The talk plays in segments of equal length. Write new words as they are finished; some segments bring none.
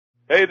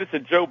Hey, this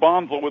is Joe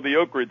Bonsall with the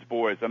Oak Ridge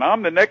Boys, and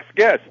I'm the next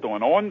guest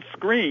On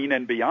Screen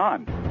and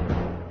Beyond.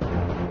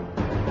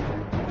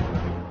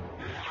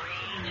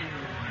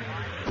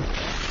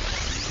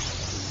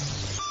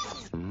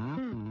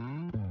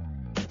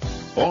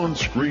 On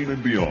Screen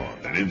and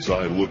Beyond, an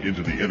inside look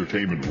into the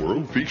entertainment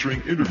world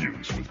featuring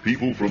interviews with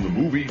people from the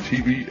movie,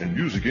 TV, and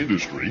music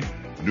industry,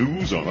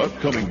 news on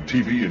upcoming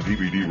TV and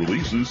DVD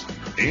releases,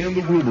 and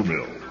the rumor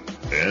mill.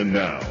 And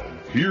now,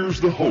 here's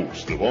the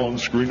host of On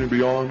Screen and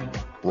Beyond,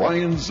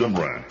 Brian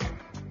Zemrak.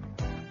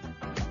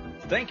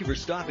 Thank you for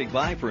stopping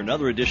by for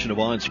another edition of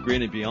On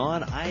Screen and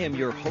Beyond. I am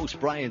your host,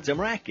 Brian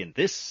Zemrak, and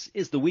this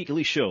is the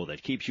weekly show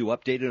that keeps you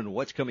updated on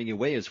what's coming your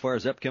way as far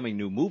as upcoming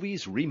new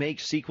movies,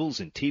 remakes, sequels,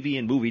 and TV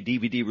and movie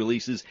DVD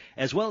releases,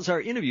 as well as our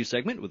interview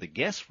segment with a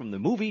guest from the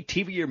movie,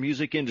 TV, or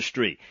music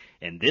industry.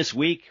 And this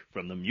week,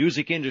 from the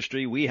music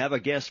industry, we have a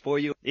guest for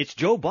you. It's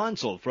Joe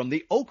Bonsall from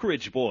the Oak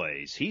Ridge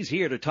Boys. He's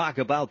here to talk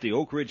about the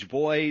Oak Ridge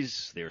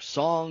Boys, their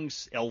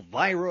songs,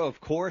 Elvira,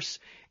 of course,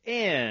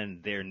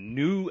 and their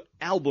new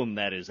album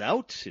that is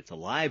out. It's a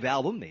live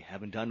album. They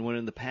haven't done one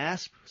in the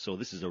past, so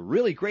this is a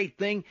really great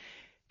thing.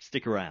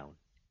 Stick around.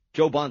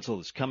 Joe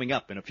Bonsall is coming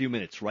up in a few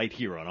minutes right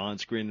here on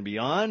Screen and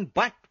Beyond,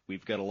 but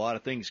we've got a lot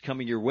of things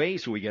coming your way,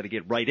 so we got to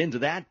get right into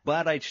that.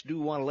 But I do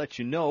want to let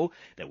you know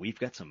that we've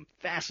got some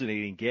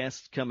fascinating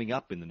guests coming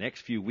up in the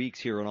next few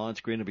weeks here on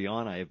Screen and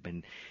Beyond. I have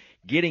been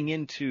getting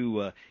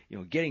into,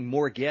 getting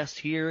more guests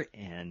here,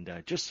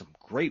 and just some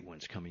great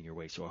ones coming your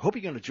way. So I hope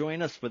you're going to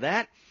join us for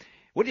that.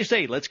 What do you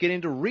say? Let's get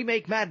into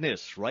Remake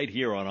Madness right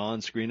here on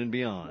Screen and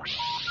Beyond.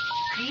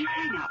 Please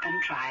hang up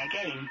and try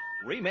again.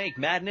 Remake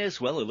Madness,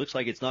 well, it looks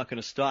like it's not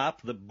going to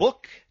stop. The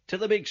book to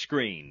the big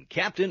screen.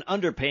 Captain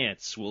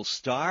Underpants will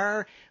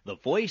star the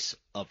voice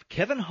of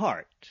Kevin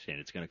Hart, and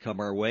it's going to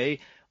come our way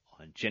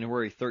on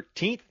January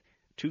 13th,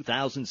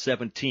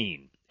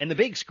 2017. And the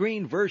big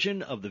screen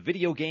version of the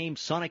video game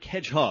Sonic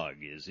Hedgehog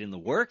is in the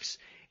works,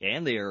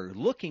 and they are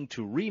looking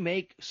to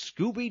remake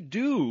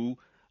Scooby-Doo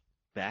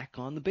back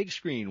on the big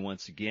screen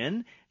once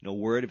again. No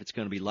word if it's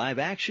going to be live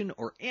action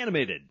or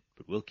animated,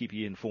 but we'll keep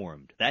you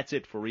informed. That's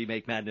it for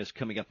Remake Madness.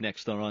 Coming up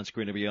next on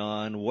Screen and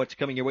Beyond, what's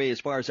coming your way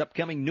as far as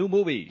upcoming new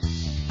movies?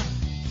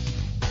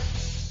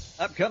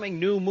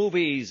 Upcoming new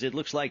movies. It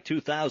looks like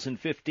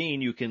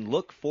 2015. You can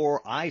look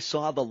for I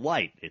Saw the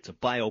Light. It's a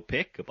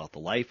biopic about the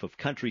life of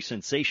country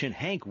sensation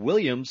Hank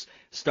Williams,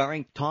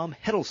 starring Tom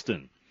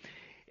Hiddleston.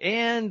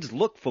 And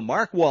look for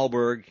Mark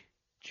Wahlberg,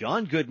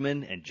 John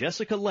Goodman, and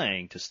Jessica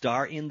Lange to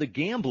star in The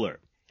Gambler,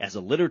 as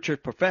a literature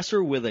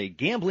professor with a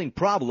gambling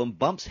problem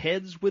bumps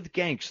heads with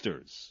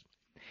gangsters.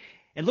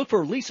 And look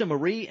for Lisa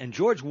Marie and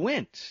George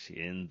Wendt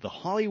in The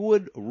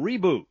Hollywood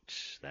Reboot.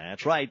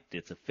 That's right,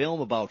 it's a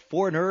film about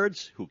four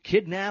nerds who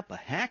kidnap a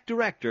hack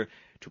director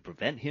to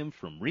prevent him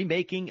from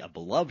remaking a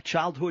beloved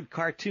childhood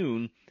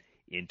cartoon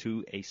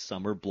into a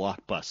summer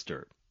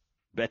blockbuster.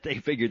 Bet they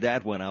figured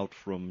that one out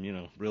from,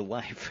 real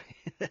life.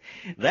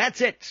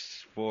 That's it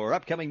for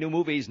upcoming new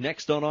movies.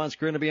 Next on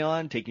Screen and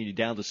Beyond, taking you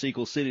down to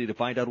Sequel City to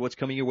find out what's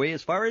coming your way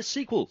as far as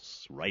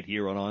sequels, right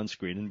here on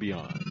Screen and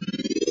Beyond.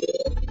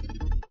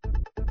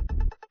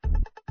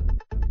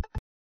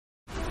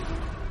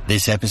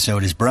 This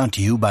episode is brought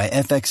to you by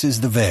FX's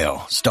The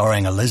Veil,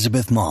 starring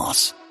Elizabeth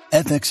Moss.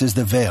 FX's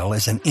The Veil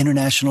is an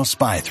international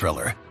spy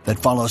thriller that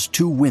follows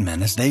two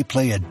women as they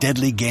play a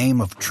deadly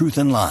game of truth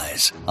and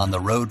lies on the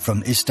road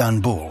from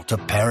Istanbul to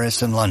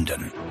Paris and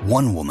London.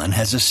 One woman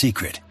has a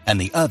secret,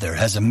 and the other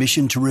has a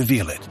mission to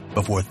reveal it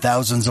before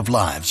thousands of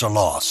lives are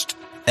lost.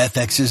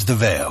 FX's The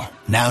Veil,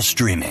 now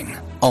streaming,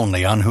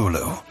 only on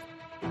Hulu.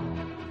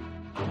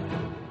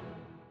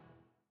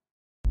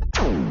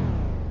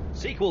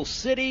 Sequel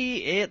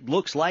City, it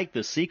looks like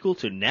the sequel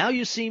to Now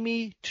You See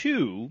Me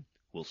 2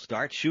 will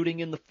start shooting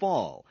in the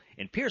fall,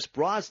 and Pierce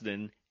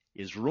Brosnan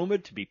is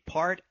rumored to be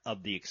part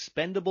of the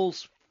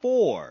Expendables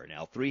 4.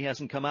 Now, 3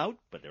 hasn't come out,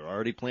 but they're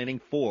already planning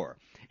 4.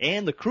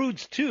 And The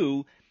Croods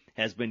 2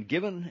 has been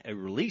given a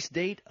release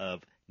date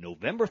of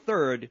November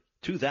 3rd,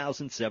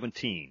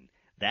 2017.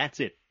 That's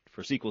it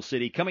for Sequel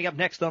City. Coming up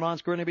next on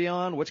Screen and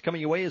Beyond, what's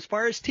coming your way as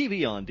far as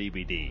TV on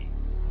DVD?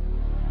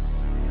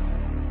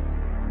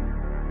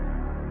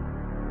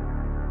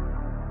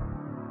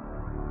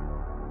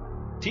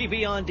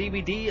 TV on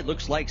DVD, it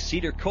looks like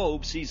Cedar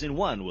Cove Season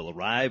 1 will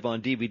arrive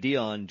on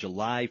DVD on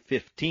July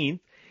 15th.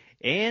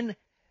 And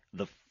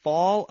the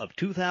fall of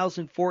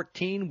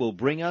 2014 will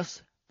bring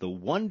us The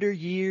Wonder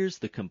Years,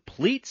 the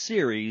complete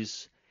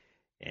series.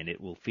 And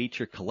it will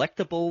feature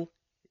collectible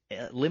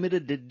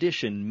limited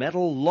edition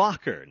metal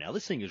locker. Now,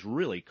 this thing is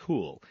really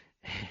cool.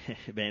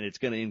 And it's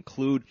going to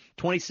include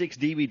 26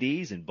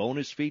 DVDs and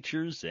bonus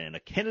features and a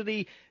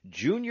Kennedy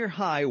Junior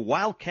High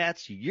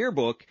Wildcats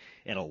yearbook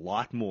and a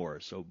lot more.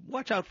 So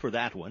watch out for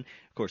that one.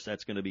 Of course,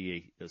 that's going to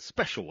be a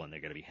special one they're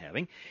going to be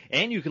having.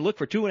 And you can look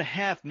for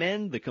 2.5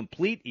 Men, the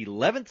complete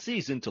 11th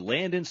season to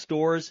land in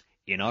stores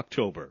in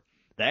October.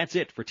 That's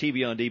it for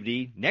TV on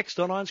DVD. Next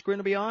on Screen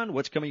and Beyond,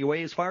 what's coming your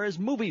way as far as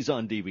movies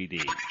on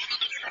DVD?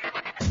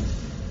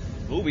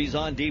 Movies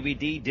on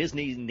DVD,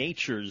 Disney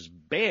Nature's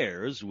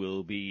Bears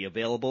will be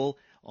available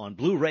on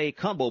Blu-ray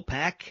Combo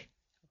Pack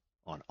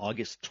on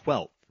August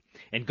 12th.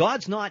 And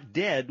God's Not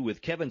Dead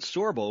with Kevin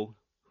Sorbo,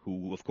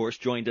 who, of course,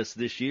 joined us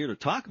this year to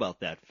talk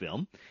about that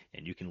film.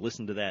 And you can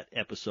listen to that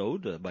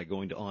episode by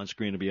going to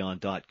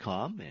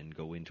onscreenandbeyond.com and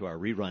go into our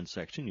rerun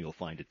section. You'll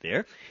find it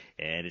there.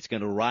 And it's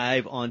going to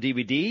arrive on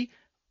DVD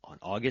on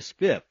August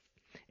 5th.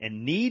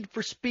 And Need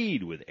for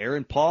Speed with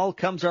Aaron Paul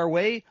comes our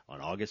way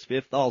on August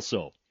 5th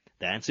also.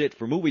 That's it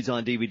for movies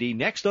on DVD.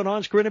 Next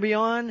on Screen and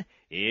Beyond,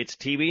 it's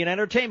TV and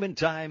entertainment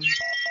time.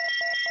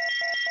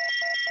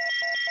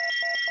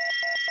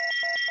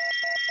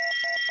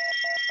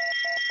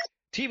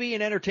 TV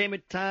and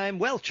entertainment time.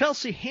 Well,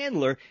 Chelsea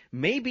Handler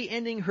may be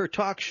ending her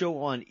talk show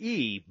on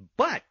E,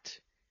 but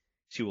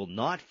she will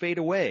not fade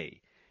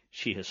away.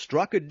 She has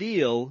struck a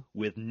deal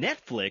with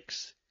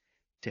Netflix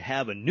to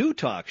have a new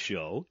talk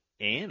show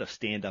and a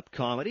stand-up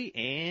comedy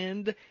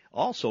and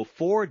also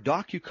 4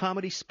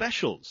 docu-comedy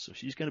specials. So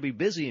she's going to be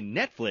busy, and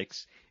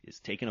Netflix is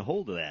taking a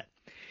hold of that.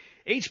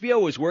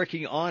 HBO is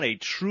working on a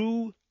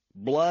True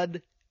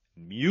Blood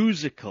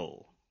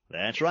musical.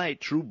 That's right,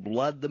 True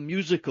Blood the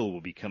musical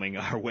will be coming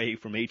our way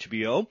from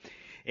HBO.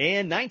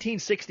 And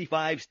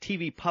 1965's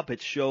TV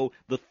puppet show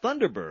The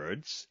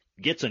Thunderbirds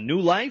gets a new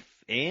life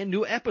and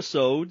new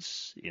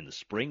episodes in the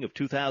spring of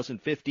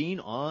 2015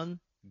 on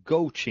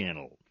Go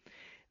Channel.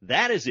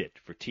 That is it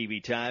for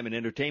TV time and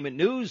entertainment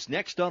news.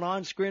 Next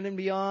on Screen and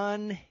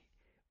Beyond,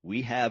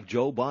 we have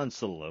Joe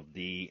Bonsall of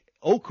the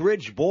Oak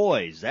Ridge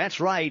Boys.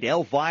 That's right,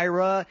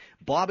 Elvira,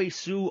 Bobby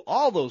Sue,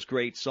 all those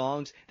great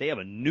songs. They have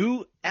a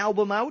new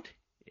album out.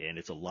 And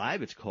it's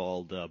alive. It's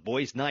called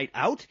Boys Night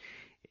Out.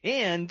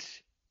 And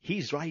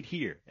he's right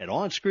here at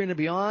On Screen and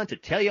Beyond to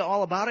tell you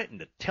all about it and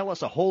to tell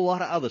us a whole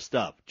lot of other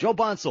stuff. Joe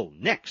Bonsall,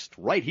 next,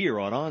 right here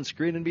on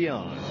Screen and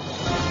Beyond.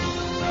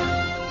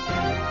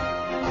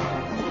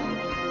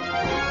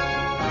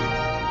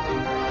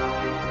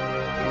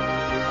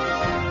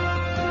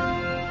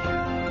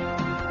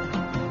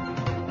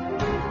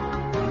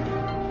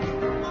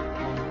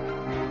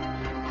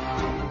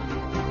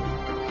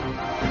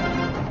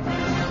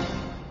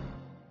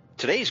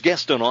 Today's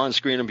guest on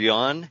Screen and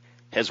Beyond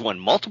has won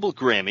multiple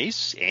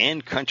Grammys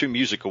and Country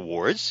Music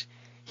Awards.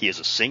 He is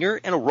a singer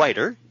and a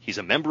writer. He's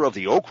a member of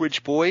the Oak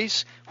Ridge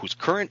Boys, whose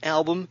current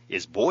album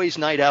is Boys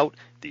Night Out,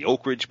 the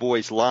Oak Ridge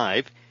Boys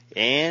Live,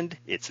 and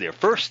it's their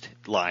first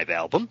live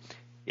album.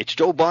 It's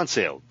Joe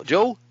Bonsall.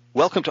 Joe,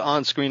 welcome to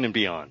On Screen and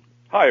Beyond.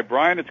 Hi,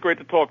 Brian. It's great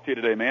to talk to you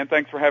today, man.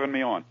 Thanks for having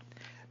me on.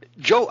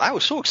 Joe, I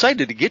was so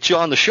excited to get you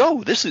on the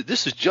show. This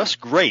is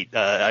just great.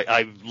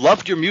 I've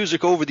loved your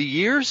music over the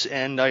years,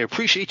 and I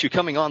appreciate you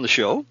coming on the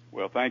show.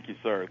 Well, thank you,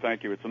 sir.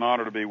 Thank you. It's an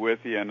honor to be with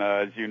you. And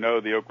as you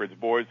know, the Oak Ridge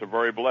Boys are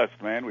very blessed,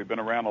 man. We've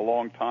been around a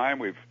long time.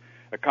 We've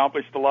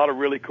accomplished a lot of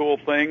really cool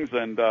things,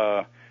 and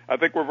I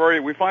think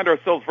we find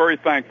ourselves very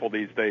thankful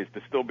these days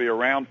to still be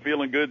around,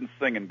 feeling good and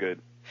singing good.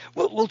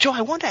 Well, Joe,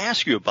 I wanted to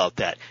ask you about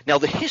that. Now,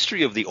 the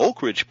history of the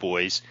Oak Ridge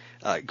Boys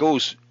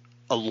goes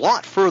a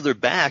lot further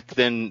back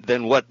than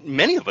what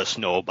many of us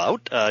know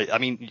about. I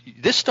mean,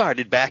 this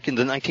started back in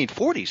the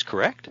 1940s,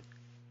 correct?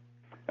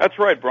 That's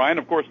right, Brian.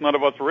 Of course, none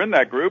of us were in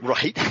that group.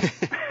 Right.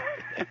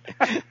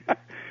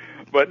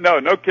 But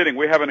no kidding.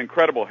 We have an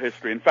incredible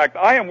history. In fact,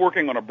 I am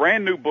working on a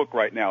brand new book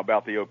right now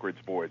about the Oak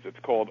Ridge Boys. It's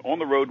called On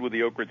the Road with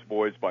the Oak Ridge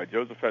Boys by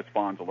Joseph S.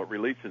 Bonsall. It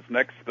releases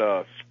next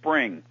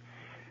spring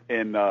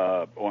in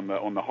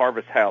on the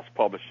Harvest House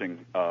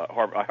Publishing.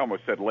 I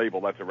almost said label.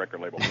 That's a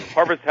record label.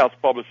 Harvest House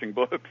Publishing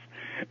Books.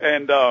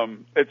 And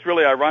it's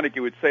really ironic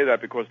you would say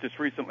that, because just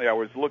recently I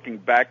was looking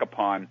back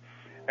upon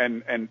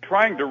and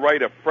trying to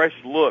write a fresh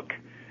look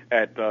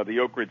at the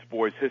Oak Ridge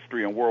Boys'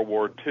 history in World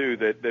War II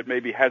that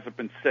maybe hasn't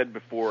been said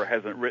before or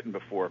hasn't written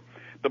before.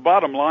 The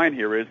bottom line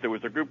here is there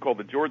was a group called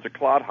the Georgia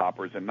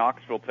Clodhoppers in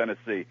Knoxville,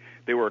 Tennessee.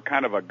 They were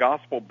kind of a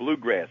gospel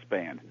bluegrass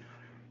band.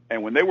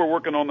 And when they were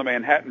working on the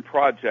Manhattan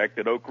Project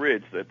at Oak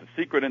Ridge, at the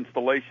secret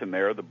installation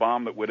there, the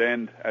bomb that would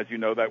end, as you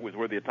know, that was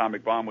where the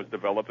atomic bomb was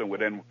developed and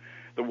would end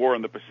the war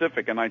in the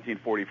Pacific in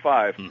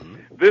 1945. Mm-hmm.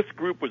 This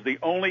group was the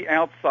only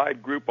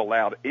outside group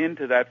allowed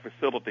into that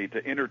facility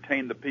to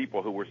entertain the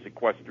people who were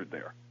sequestered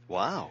there.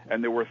 Wow!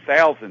 And there were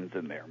thousands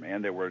in there,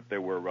 man. There were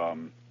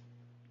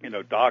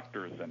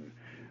doctors and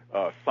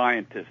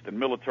scientists and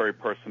military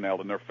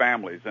personnel and their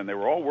families, and they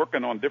were all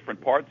working on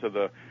different parts of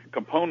the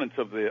components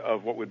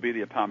of what would be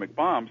the atomic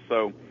bomb.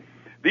 So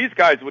these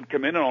guys would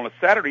come in, and on a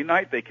Saturday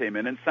night they came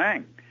in and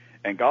sang.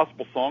 And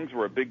gospel songs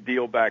were a big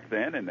deal back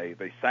then, and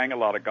they sang a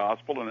lot of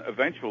gospel, and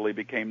eventually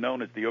became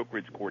known as the Oak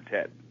Ridge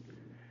Quartet.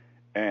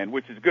 And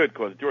which is good,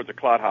 because Georgia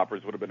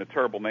Clodhoppers would have been a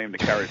terrible name to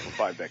carry for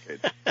 5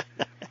 decades.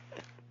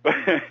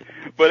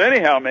 But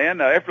anyhow, man,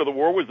 after the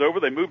war was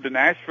over, they moved to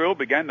Nashville,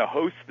 began to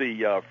host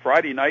the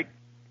Friday night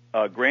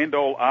Grand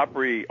Ole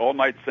Opry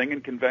all-night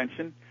singing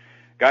convention.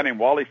 A guy named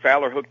Wally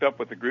Fowler hooked up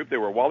with the group. They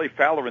were Wally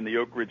Fowler and the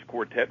Oak Ridge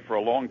Quartet for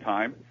a long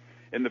time.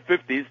 In the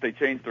 50s, they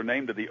changed their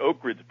name to the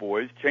Oak Ridge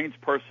Boys,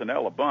 changed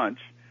personnel a bunch.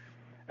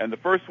 And the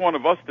first one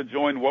of us to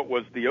join what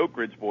was the Oak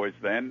Ridge Boys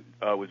then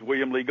was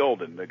William Lee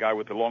Golden, the guy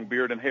with the long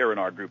beard and hair in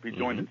our group. He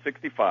joined in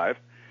 65.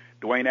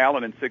 Dwayne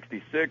Allen in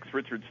 66,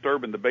 Richard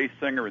Sturban, the bass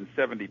singer, in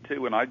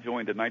 72, and I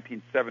joined in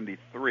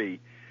 1973.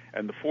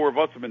 And the four of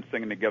us have been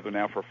singing together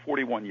now for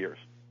 41 years.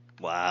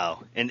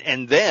 Wow.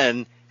 And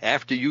then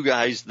after you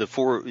guys, the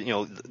four,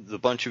 the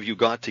bunch of you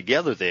got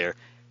together there,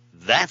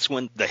 that's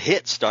when the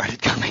hits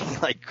started coming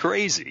like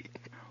crazy.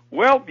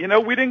 Well,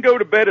 we didn't go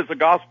to bed as a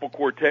gospel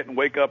quartet and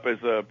wake up as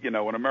an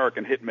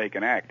American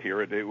hit-making act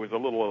here. It was a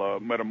little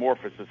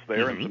metamorphosis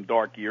there and some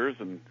dark years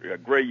and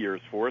gray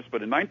years for us.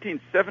 But in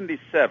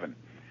 1977,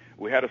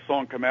 we had a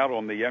song come out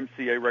on the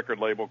MCA record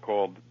label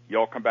called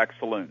Y'all Come Back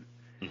Saloon.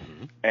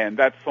 Mm-hmm. And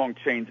that song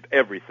changed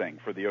everything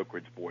for the Oak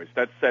Ridge Boys.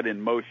 That set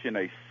in motion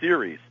a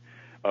series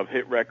of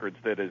hit records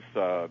that is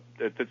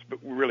it's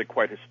really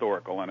quite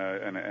historical,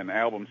 and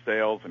album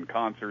sales and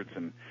concerts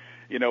and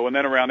and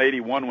then around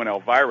 81 when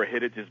Elvira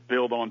hit it, just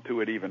build onto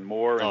it even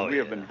more. And we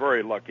have been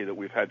very lucky that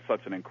we've had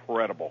such an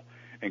incredible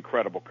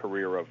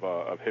career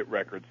of hit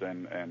records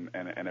and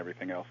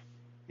everything else.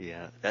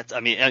 Yeah,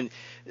 and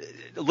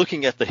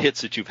looking at the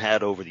hits that you've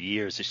had over the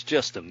years, it's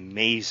just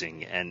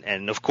amazing.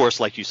 And of course,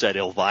 like you said,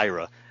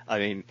 Elvira. I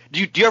mean,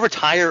 do you ever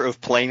tire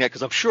of playing that?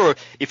 Because I'm sure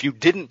if you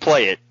didn't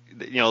play it,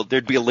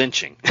 there'd be a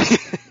lynching.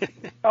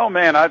 Oh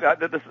man,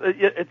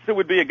 it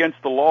would be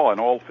against the law in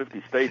all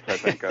 50 states, I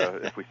think,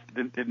 if we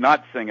did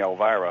not sing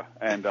Elvira.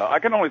 And I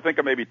can only think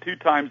of maybe 2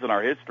 times in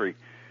our history.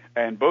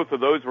 And both of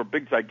those were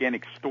big,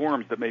 gigantic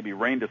storms that maybe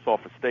rained us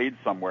off a stage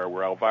somewhere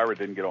where Elvira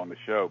didn't get on the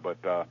show. But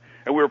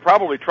and we were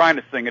probably trying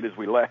to sing it as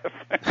we left.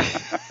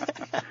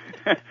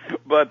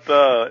 But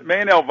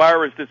man,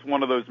 Elvira is just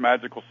one of those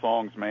magical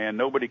songs, man.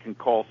 Nobody can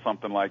call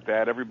something like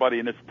that. Everybody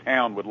in this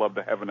town would love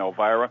to have an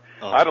Elvira.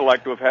 I'd have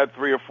liked to have had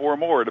 3 or 4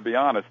 more, to be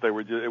honest. It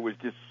was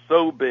just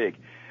so big.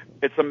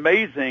 It's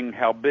amazing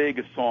how big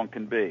a song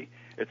can be.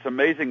 It's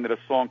amazing that a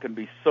song can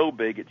be so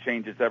big it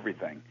changes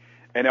everything.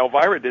 And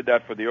Elvira did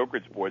that for the Oak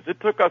Ridge Boys.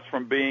 It took us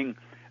from being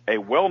a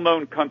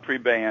well-known country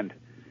band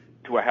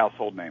to a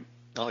household name.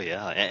 Oh,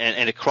 yeah,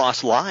 and it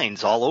crossed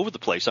lines all over the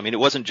place. I mean, it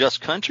wasn't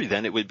just country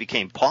then. It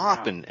became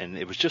pop, and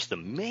it was just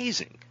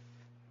amazing.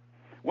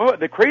 Well,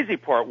 the crazy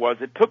part was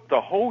it took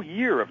the whole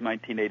year of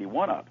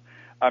 1981 up.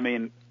 I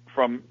mean,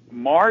 from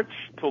March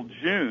till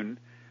June,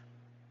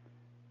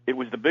 it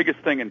was the biggest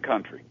thing in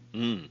country.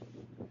 Mm.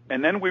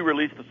 And then we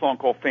released a song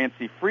called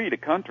Fancy Free to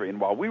country, and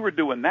while we were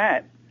doing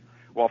that,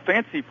 while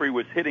Fancy Free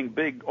was hitting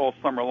big all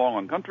summer long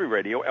on country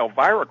radio,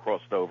 Elvira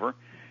crossed over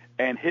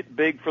and hit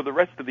big for the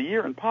rest of the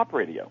year in pop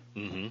radio.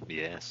 Mm-hmm.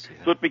 Yes.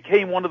 Yeah. So it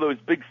became one of those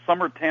big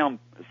summertime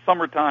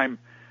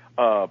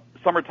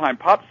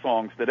pop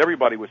songs that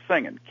everybody was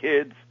singing.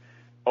 Kids,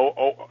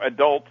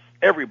 adults,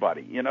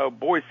 everybody.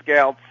 Boy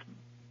Scouts,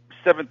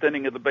 7th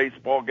inning of the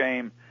baseball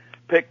game,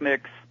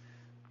 picnics,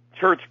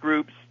 church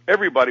groups.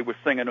 Everybody was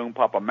singing Oom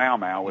Papa Mau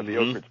Mau with the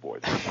Oak Ridge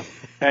Boys.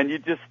 And you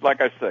just, like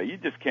I say, you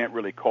just can't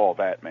really call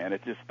that, man.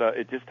 It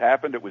just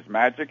happened. It was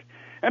magic.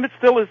 And it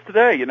still is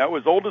today,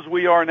 as old as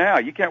we are now.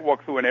 You can't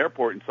walk through an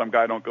airport and some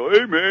guy don't go,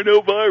 "Hey, man,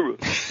 Elvira."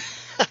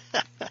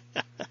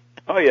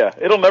 Oh, yeah.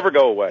 It'll never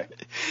go away.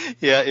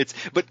 Yeah,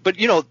 but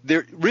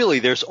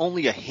there's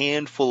only a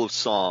handful of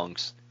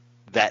songs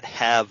that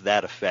have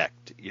that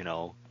effect,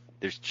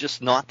 There's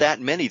just not that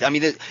many. I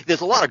mean,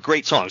 there's a lot of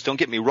great songs, don't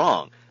get me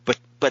wrong.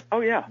 But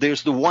oh, yeah.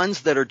 There's the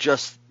ones that are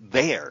just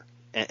there,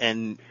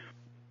 and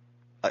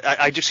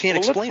I just can't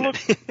explain it.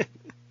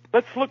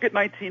 Let's look at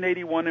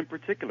 1981 in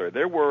particular.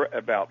 There were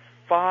about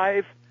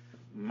 5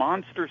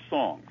 monster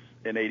songs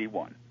in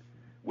 81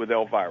 with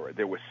Elvira.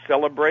 There was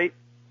Celebrate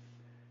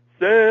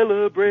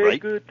right.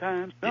 Good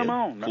Times, Come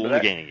On. Remember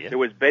that? Gang, yeah. There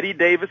was Betty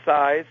Davis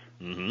Eyes.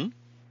 Mm-hmm.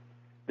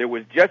 There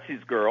was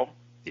Jesse's Girl.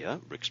 Yeah,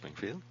 Rick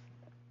Springfield.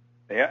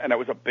 Yeah, and that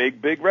was a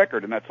big, big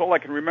record, and that's all I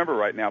can remember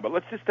right now. But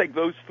let's just take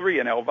those 3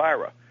 and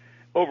Elvira.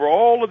 Over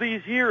all of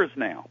these years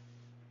now,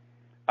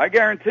 I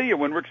guarantee you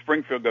when Rick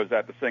Springfield goes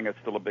out to sing, it's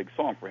still a big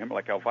song for him,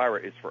 like Elvira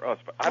is for us.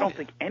 But I don't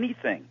think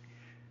anything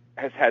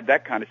has had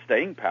that kind of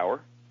staying power.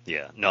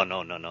 Yeah, no,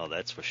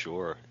 that's for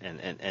sure.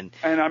 And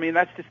I mean,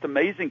 that's just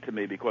amazing to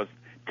me because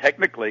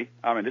technically,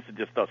 I mean, this is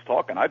just us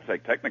talking, I'd say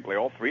technically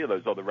all 3 of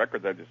those other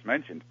records I just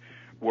mentioned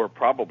were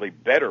probably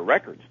better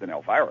records than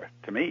Elvira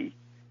to me.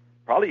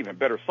 Probably even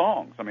better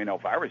songs. I mean,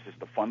 Elvira's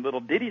just a fun little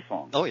ditty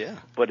song. Oh, yeah.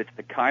 But it's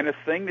the kind of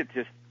thing that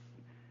just,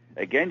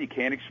 again, you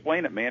can't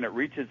explain it, man. It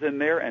reaches in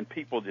there, and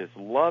people just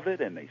love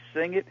it, and they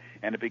sing it,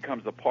 and it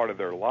becomes a part of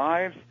their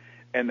lives,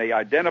 and they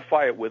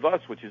identify it with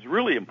us, which is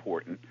really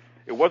important.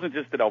 It wasn't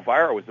just that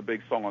Elvira was a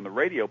big song on the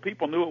radio.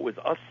 People knew it was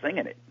us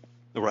singing it.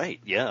 Right,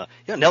 yeah.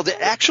 Yeah. Now,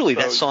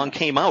 that song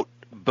came out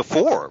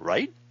before,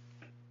 right?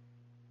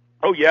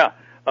 Oh, yeah.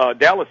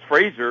 Dallas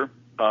Frazier,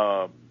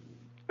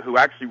 who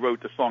actually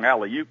wrote the song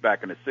Alley-Oop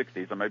back in the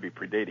 60s. I may be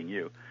predating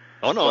you.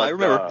 Oh, no, I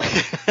remember.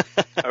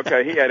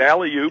 Okay, he had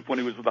Alley-Oop when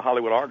he was with the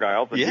Hollywood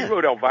Argyles, and he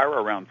wrote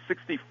Elvira around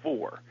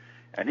 64.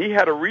 And he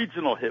had a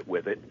regional hit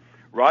with it.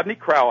 Rodney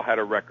Crowell had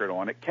a record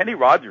on it. Kenny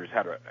Rogers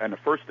and the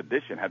first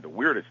edition had the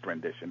weirdest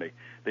rendition.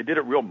 They did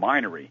it real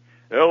minory.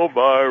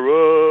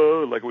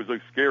 Elvira, like it was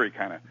like scary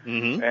kind of.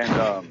 Mm-hmm.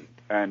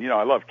 And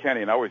I love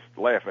Kenny, and I always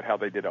laugh at how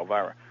they did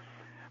Elvira.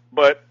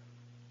 But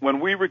when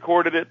we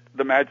recorded it,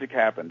 the magic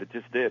happened. It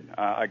just did.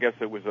 I guess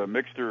it was a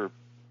mixture.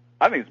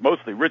 I think it's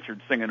mostly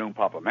Richard singing "Oom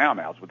Papa Mau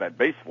Mau's" with that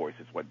bass voice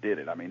is what did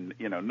it. I mean,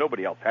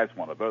 nobody else has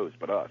one of those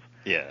but us.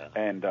 Yeah.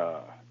 And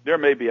there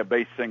may be a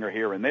bass singer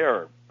here and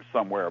there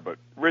somewhere, but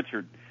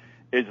Richard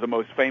is the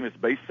most famous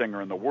bass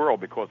singer in the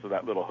world because of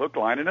that little hook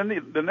line. And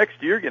then the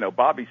next year,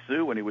 Bobby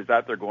Sue, when he was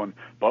out there going,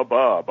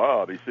 "Ba-ba,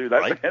 Bobby Sue,"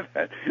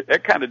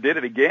 that kind of did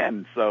it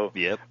again. So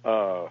yep.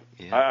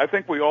 I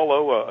think we all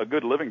owe a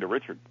good living to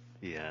Richard.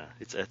 Yeah,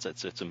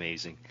 it's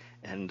amazing.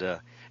 And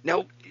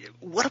now,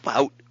 what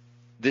about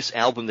this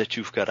album that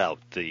you've got out,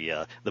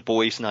 the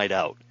Boys Night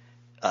Out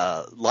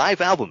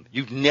live album?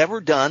 You've never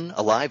done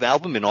a live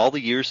album in all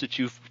the years that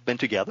you've been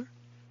together?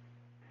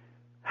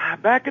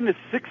 Back in the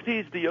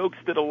 60s, the Oaks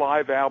did a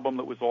live album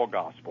that was all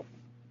gospel,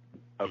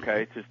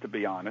 okay, just to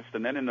be honest.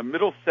 And then in the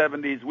middle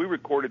 70s, we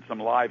recorded some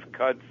live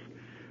cuts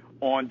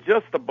on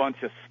just a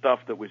bunch of stuff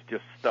that was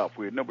just stuff.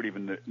 Nobody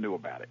even knew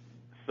about it.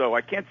 So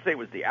I can't say it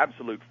was the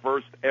absolute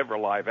first ever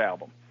live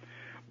album.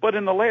 But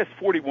in the last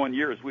 41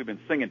 years we've been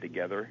singing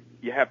together,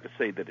 you have to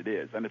say that it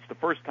is. And it's the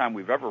first time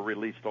we've ever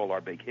released all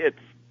our big hits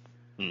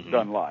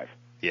done live.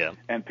 Yeah.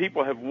 And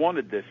people have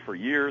wanted this for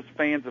years.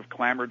 Fans have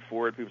clamored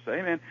for it. People say,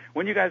 "Hey, man,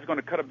 when you guys going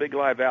to cut a big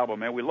live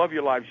album, man? We love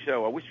your live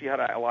show. I wish you had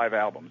a live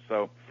album."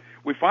 So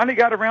we finally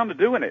got around to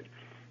doing it.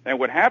 And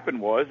what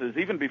happened is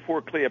even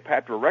before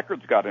Cleopatra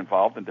Records got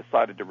involved and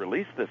decided to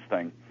release this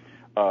thing,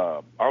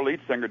 our lead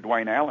singer,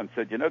 Dwayne Allen,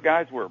 said,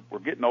 "Guys, we're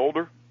getting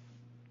older.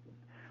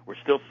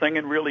 We're still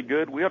singing really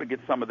good. We ought to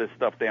get some of this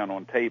stuff down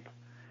on tape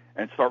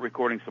and start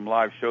recording some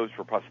live shows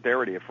for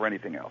posterity, if for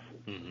anything else."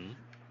 Mm-hmm.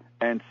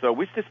 And so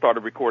we just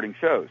started recording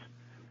shows.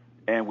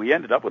 And we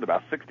ended up with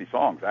about 60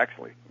 songs,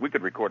 actually. We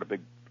could record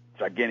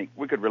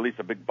we could release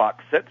a big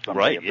box set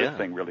someday if this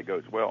thing really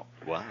goes well.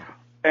 Wow.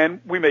 And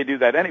we may do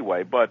that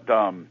anyway, but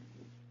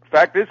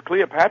fact is,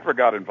 Cleopatra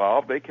got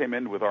involved. They came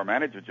in with our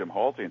manager, Jim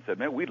Halsey, and said,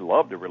 "Man, we'd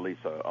love to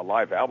release a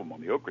live album on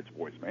the Oak Ridge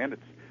Boys, man.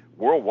 It's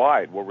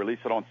worldwide. We'll release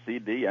it on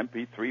CD,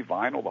 MP3,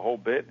 vinyl, the whole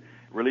bit,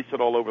 release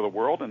it all over the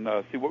world, and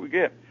see what we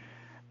get."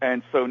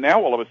 And so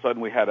now all of a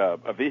sudden we had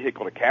a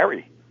vehicle to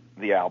carry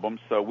the album.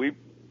 So we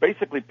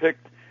basically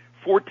picked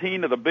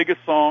 14 of the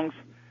biggest songs,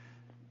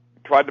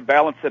 tried to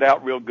balance it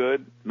out real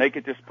good,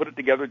 put it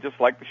together just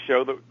like the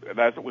show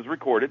as it was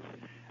recorded,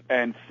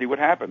 and see what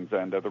happens.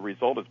 And the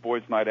result is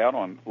Boys Night Out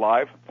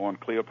live on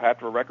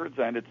Cleopatra Records,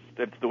 and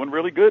it's doing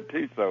really good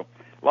too. So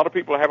a lot of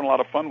people are having a lot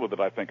of fun with it,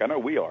 I think. I know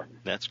we are.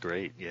 That's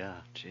great. Yeah.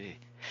 Gee.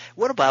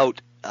 What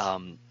about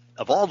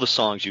of all the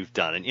songs you've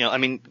done,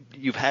 and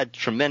you've had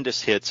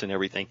tremendous hits and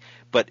everything,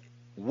 but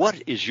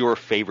what is your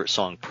favorite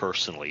song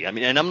personally? I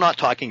mean, and I'm not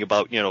talking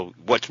about,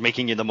 what's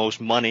making you the most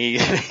money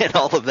and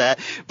all of that,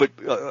 but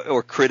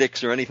or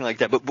critics or anything like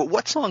that. But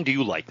what song do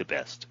you like the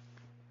best?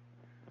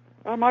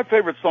 My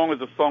favorite song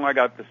is a song I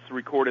got to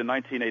record in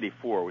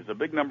 1984. It was a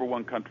big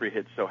 #1 country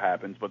hit, so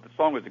happens, but the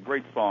song was a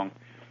great song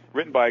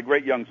written by a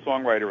great young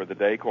songwriter of the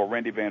day called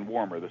Randy Van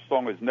Warmer. The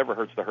song is "Never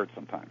Hurts to Hurt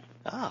Sometimes."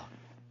 Oh.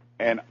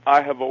 And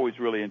I have always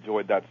really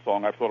enjoyed that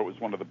song. I thought it was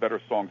one of the better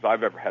songs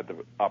I've ever had the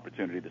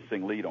opportunity to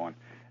sing lead on.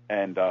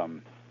 And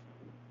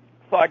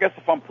so I guess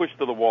if I'm pushed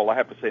to the wall, I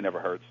have to say "Never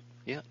Hurts."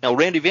 Yeah. Now,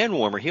 Randy Van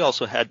Warmer, he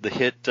also had the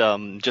hit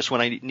 "Just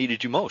When I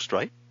Needed You Most,"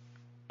 right?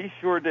 He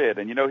sure did.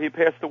 And, he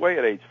passed away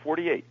at age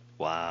 48.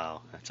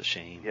 Wow, that's a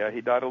shame. Yeah,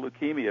 he died of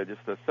leukemia just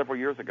several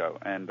years ago.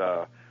 And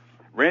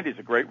Randy's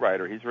a great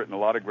writer. He's written a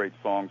lot of great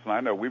songs, and I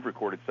know we've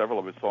recorded several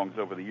of his songs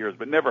over the years,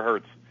 but "Never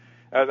Hurts,"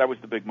 that was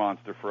the big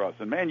monster for us.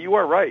 And, man, you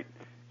are right.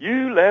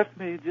 You left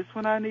me just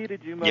when I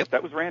needed you most. Yep.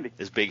 That was Randy.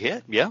 His big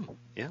hit. Yeah.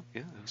 It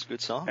was a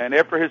good song. And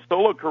after his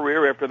solo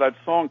career, after that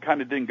song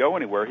kind of didn't go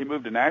anywhere, he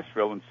moved to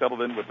Nashville and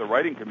settled in with the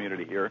writing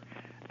community here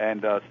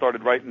and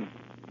started writing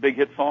big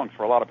hit songs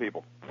for a lot of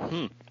people.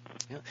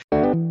 Yeah.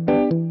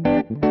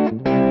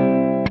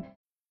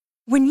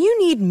 When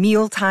you need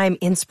mealtime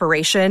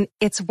inspiration,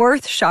 it's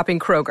worth shopping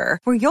Kroger,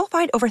 where you'll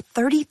find over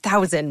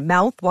 30,000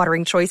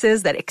 mouth-watering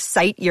choices that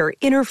excite your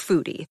inner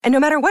foodie. And no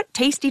matter what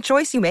tasty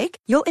choice you make,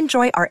 you'll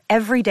enjoy our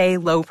everyday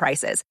low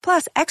prices,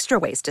 plus extra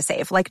ways to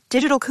save, like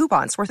digital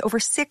coupons worth over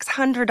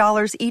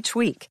 $600 each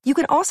week. You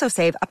can also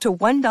save up to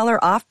 $1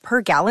 off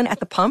per gallon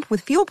at the pump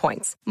with fuel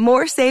points.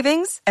 More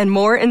savings and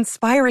more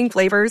inspiring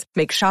flavors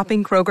make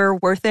shopping Kroger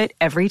worth it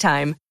every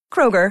time.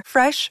 Kroger,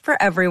 fresh for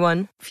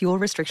everyone. Fuel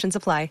restrictions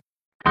apply.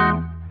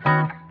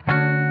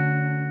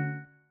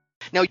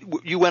 Now,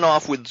 you went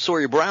off with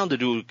Sawyer Brown to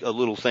do a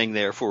little thing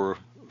there for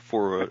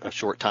a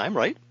short time,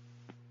 right?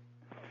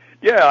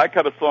 Yeah, I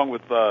cut a song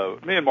with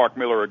me and Mark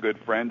Miller are good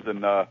friends,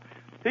 and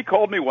he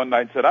called me one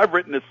night and said, "I've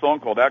written this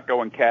song called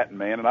Outgoing Cattin'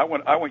 Man, and I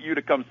want you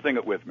to come sing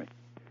it with me."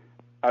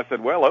 I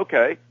said, "Well,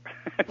 okay."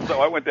 So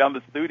I went down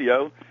to the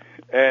studio,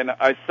 and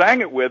I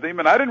sang it with him,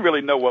 and I didn't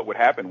really know what would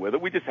happen with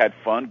it. We just had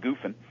fun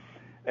goofing.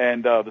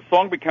 And the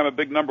song became a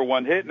big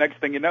 #1 hit.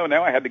 Next thing you know,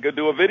 now I had to go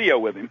do a video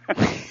with him.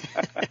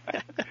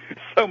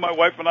 So my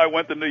wife and I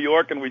went to New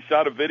York, and we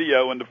shot a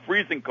video in the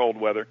freezing cold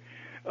weather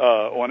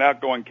on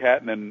Outgoing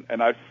Cattin',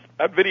 and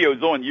that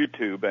video's on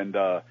YouTube, and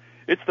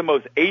it's the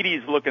most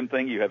 80s-looking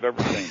thing you have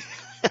ever seen.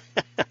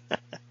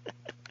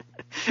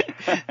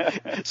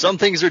 Some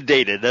things are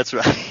dated, that's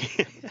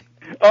right.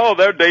 Oh,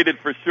 they're dated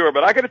for sure.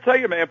 But I got to tell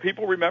you, man,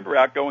 people remember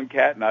Outgoing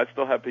Cat, and I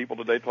still have people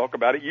today talk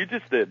about it. You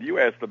just did. You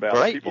asked about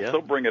it. People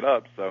still bring it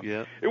up. So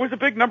It was a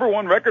big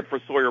 #1 record for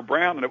Sawyer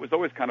Brown, and it was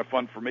always kind of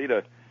fun for me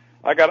to.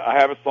 I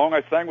have a song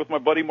I sang with my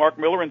buddy Mark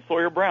Miller and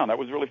Sawyer Brown. That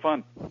was really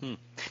fun. Now,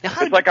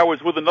 it's like I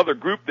was with another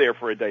group there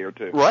for a day or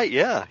two. Right?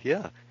 Yeah.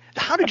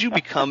 How did you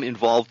become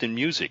involved in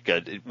music?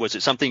 Was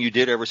it something you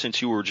did ever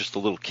since you were just a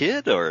little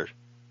kid, or?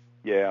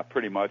 Yeah,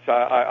 pretty much.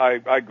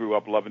 I grew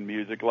up loving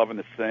music, loving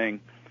to sing.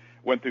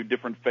 Went through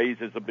different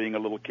phases of being a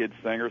little kid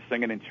singer,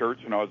 singing in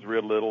church when I was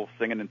real little,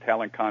 singing in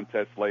talent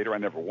contests later. I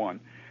never won.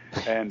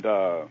 And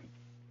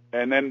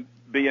then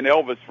being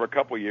Elvis for a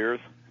couple of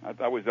years.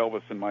 I was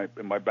Elvis in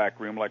my back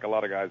room like a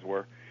lot of guys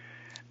were.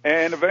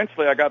 And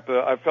eventually I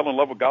fell in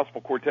love with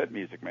gospel quartet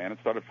music, man, and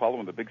started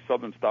following the big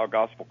Southern style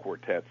gospel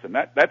quartets. And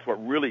that's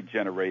what really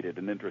generated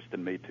an interest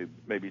in me to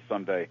maybe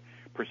someday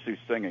pursue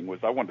singing, was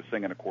I wanted to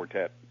sing in a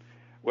quartet.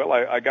 Well,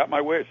 I got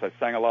my wish. I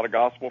sang a lot of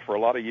gospel for a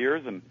lot of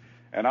years, and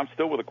I'm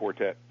still with a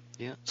quartet.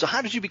 Yeah. So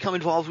how did you become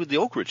involved with the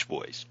Oak Ridge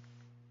Boys?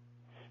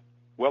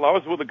 Well, I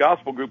was with a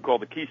gospel group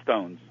called the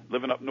Keystones,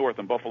 living up north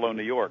in Buffalo,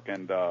 New York.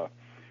 And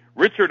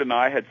Richard and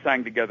I had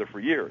sang together for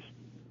years.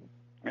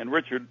 And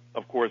Richard,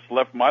 of course,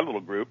 left my little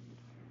group,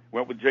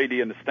 went with J.D.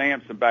 and the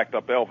Stamps and backed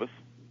up Elvis,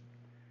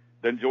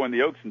 then joined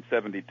the Oaks in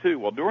 '72.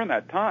 Well, during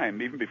that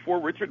time, even before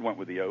Richard went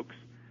with the Oaks,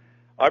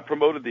 I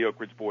promoted the Oak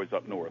Ridge Boys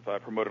up north. I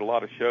promoted a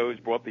lot of shows,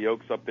 brought the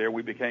Oaks up there.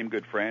 We became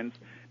good friends.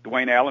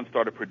 Dwayne Allen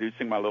started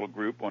producing my little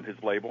group on his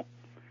label.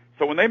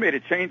 So when they made a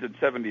change in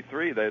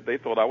 '73, they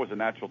thought I was a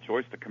natural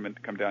choice to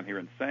come down here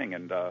and sing.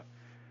 And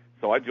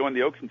so I joined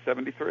the Oaks in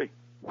 '73.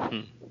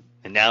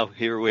 And now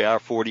here we are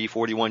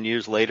 41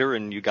 years later,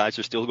 and you guys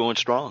are still going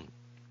strong.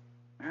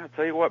 I'll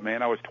tell you what,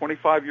 man, I was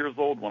 25 years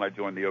old when I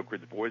joined the Oak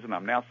Ridge Boys, and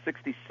I'm now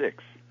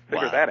 66.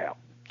 Figure that out.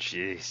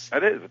 Jeez.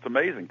 That is. It's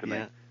amazing to me.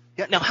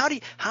 Yeah. Now,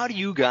 how do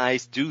you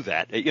guys do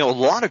that? You know, a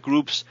lot of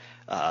groups,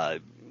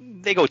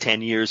 they go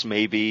 10 years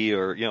maybe,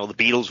 or, you know, the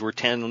Beatles were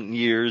 10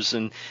 years,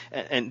 and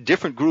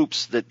different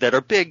groups that are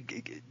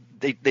big,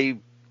 they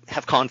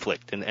have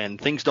conflict,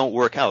 and things don't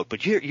work out.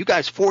 But you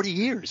guys, 40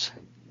 years.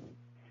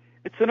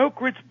 It's an Oak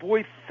Ridge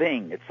Boy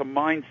thing. It's a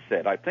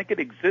mindset. I think it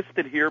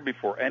existed here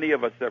before any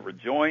of us ever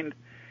joined,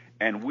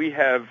 and we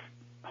have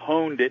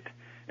honed it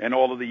in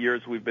all of the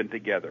years we've been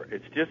together.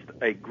 It's just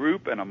a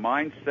group and a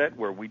mindset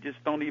where we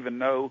just don't even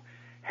know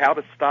how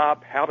to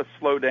stop, how to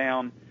slow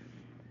down.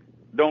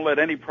 Don't let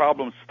any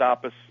problems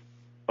stop us.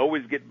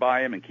 Always get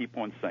by them and keep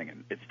on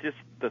singing. It's just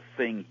the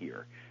thing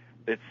here.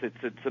 It's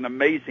an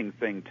amazing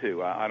thing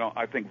too.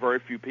 I think very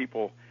few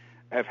people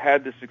have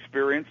had this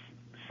experience.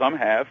 Some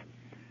have.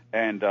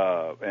 And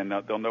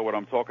they'll know what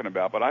I'm talking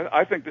about. But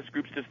I think this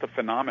group's just a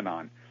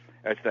phenomenon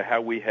as to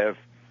how we have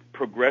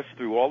progressed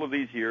through all of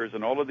these years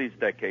and all of these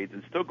decades,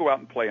 and still go out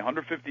and play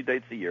 150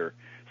 dates a year,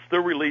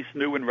 still release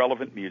new and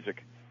relevant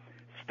music,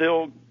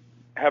 still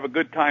have a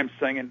good time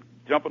singing,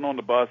 jumping on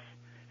the bus,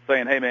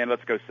 saying, "Hey man,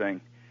 let's go sing,"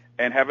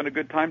 and having a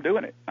good time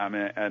doing it. I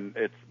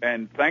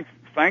mean,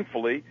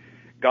 thankfully,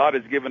 God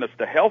has given us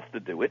the health to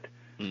do it.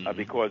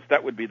 Because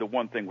that would be the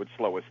one thing would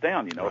slow us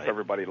down, you know, if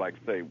everybody, like,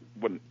 say,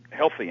 wasn't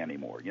healthy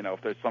anymore. You know,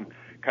 if there's some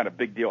kind of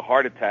big deal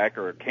heart attack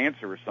or a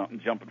cancer or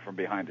something jumping from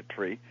behind a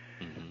tree,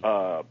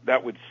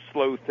 that would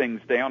slow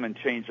things down and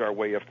change our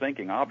way of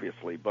thinking,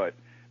 obviously. But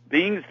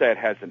being that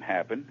hasn't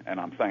happened,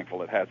 and I'm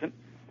thankful it hasn't,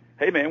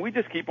 hey, man, we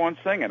just keep on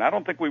singing. I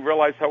don't think we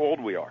realize how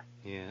old we are.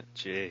 Yeah,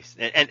 jeez.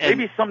 And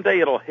maybe someday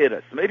it'll hit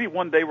us. Maybe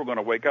one day we're going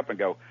to wake up and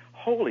go,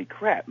 "Holy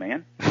crap,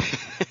 man!"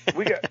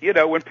 We got, you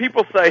know, when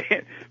people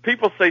say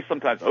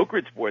sometimes, "Oak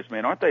Ridge Boys,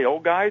 man, aren't they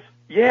old guys?"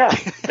 Yeah,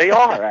 they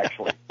are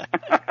actually.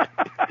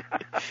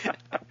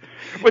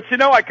 But you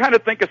know, I kind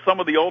of think of some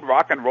of the old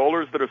rock and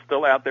rollers that are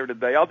still out there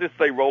today. I'll just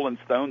say Rolling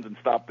Stones and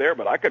stop there,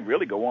 but I could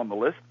really go on the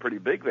list pretty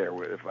big there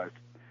if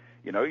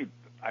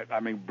I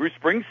mean, Bruce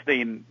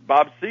Springsteen,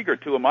 Bob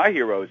Seger, two of my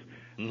heroes.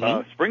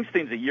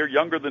 Springsteen's a year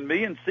younger than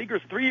me, and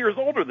Seeger's 3 years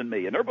older than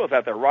me, and they're both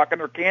out there rocking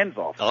their cans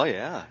off. Oh,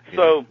 yeah.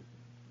 So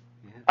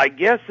I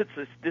guess it's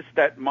just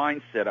that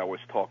mindset I was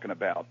talking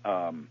about.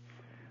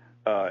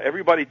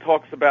 Everybody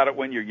talks about it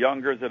when you're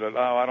younger, that,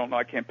 I don't know,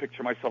 I can't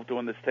picture myself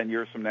doing this 10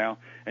 years from now.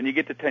 And you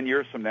get to 10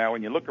 years from now,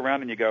 and you look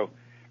around and you go,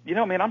 you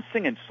know, man, I'm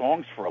singing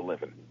songs for a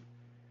living.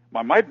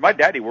 My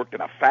daddy worked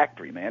in a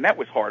factory, man. That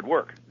was hard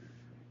work.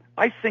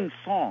 I sing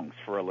songs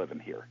for a living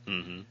here.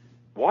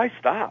 Why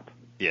stop?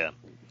 Yeah.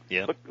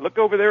 Look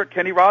over there at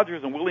Kenny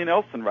Rogers and Willie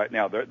Nelson right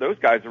now. Those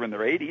guys are in their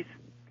 80s.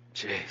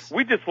 Jeez.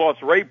 We just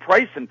lost Ray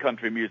Price in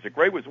country music.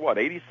 Ray was,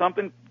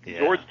 80-something? Yeah.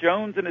 George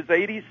Jones in his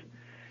 80s?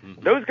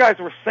 Those guys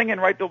were singing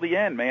right till the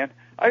end, man.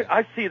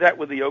 I see that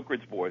with the Oak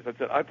Ridge Boys.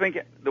 I think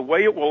the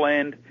way it will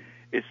end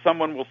is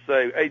someone will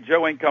say, "Hey,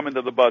 Joe ain't coming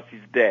to the bus.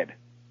 He's dead."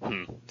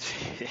 And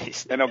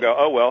they'll go,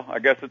 "Oh, well, I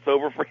guess it's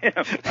over for him."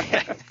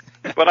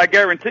 But I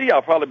guarantee you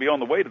I'll probably be on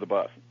the way to the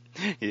bus.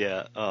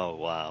 Yeah. Oh,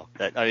 wow.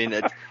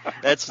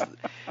 That's and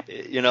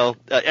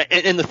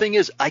the thing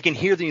is, I can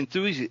hear the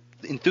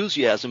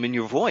enthusiasm in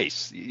your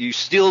voice. You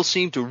still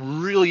seem to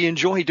really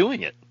enjoy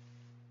doing it.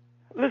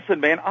 Listen,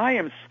 man, I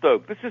am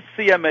stoked. This is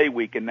CMA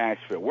week in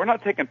Nashville. We're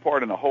not taking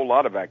part in a whole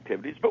lot of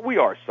activities, but we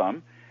are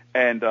some.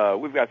 And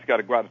we've got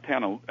to go out of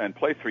town and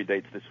play 3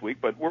 dates this week.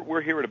 But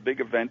we're here at a big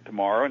event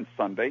tomorrow and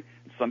Sunday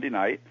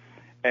night.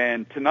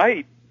 And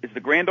tonight is the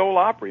Grand Ole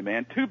Opry,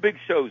 man. 2 big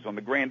shows on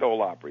the Grand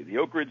Ole Opry. The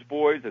Oak Ridge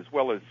Boys, as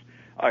well as,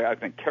 I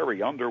think,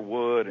 Carrie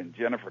Underwood and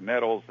Jennifer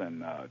Nettles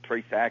and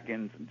Trace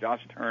Atkins and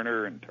Josh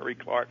Turner and Terry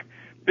Clark.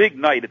 Big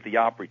night at the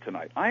Opry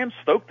tonight. I am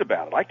stoked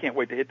about it. I can't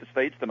wait to hit the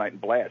stage tonight and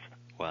blast.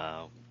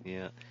 Wow.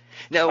 Yeah.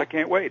 Now, I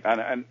can't wait.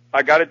 And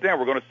I got it down.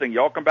 We're going to sing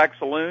Y'all Come Back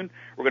Saloon.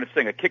 We're going to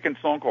sing a kicking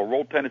song called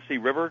Roll Tennessee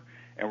River.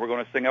 And we're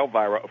going to sing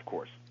Elvira, of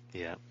course.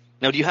 Yeah.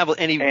 Now, do you have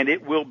any... And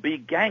it will be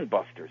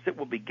gangbusters. It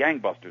will be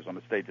gangbusters on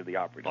the stage of the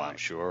Opry tonight. Oh, I'm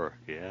sure.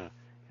 Yeah.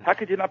 How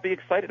could you not be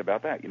excited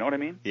about that? You know what I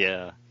mean?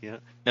 Yeah. Yeah.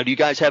 Now, do you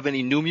guys have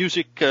any new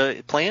music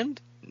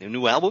planned?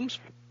 New albums?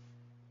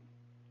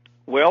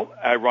 Well,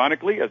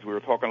 ironically, as we were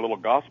talking a little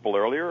gospel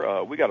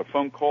earlier, we got a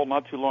phone call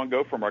not too long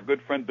ago from our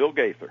good friend Bill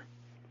Gaither.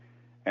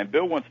 And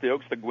Bill wants the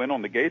Oaks to go in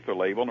on the Gaither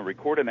label and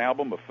record an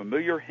album of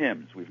familiar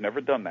hymns. We've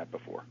never done that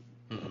before.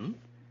 Mm-hmm.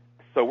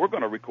 So we're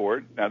going to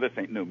record, now this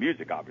ain't new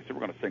music, obviously, we're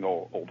going to sing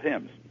old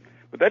hymns.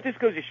 But that just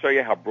goes to show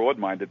you how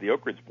broad-minded the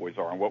Oak Ridge Boys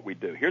are and what we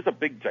do. Here's a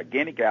big,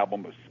 gigantic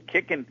album of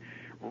kicking,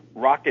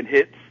 rocking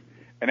hits,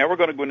 and now we're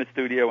going to go in the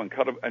studio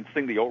and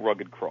sing the Old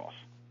Rugged Cross.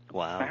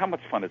 Wow. Now, how much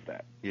fun is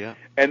that? Yeah.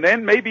 And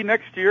then maybe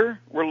next year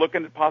we're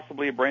looking at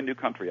possibly a brand new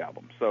country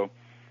album. So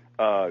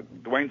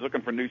Dwayne's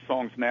looking for new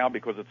songs now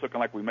because it's looking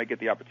like we may get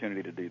the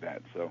opportunity to do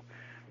that. So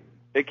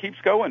it keeps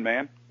going,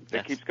 man.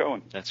 It keeps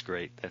going. That's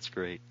great. That's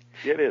great.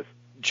 Yeah, it is.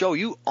 Joe,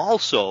 you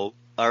also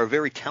are a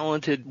very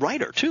talented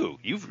writer too.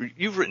 You've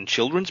written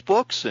children's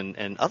books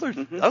and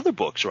other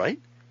books, right?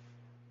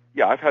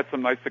 Yeah, I've had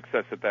some nice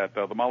success at that.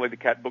 The Molly the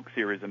Cat book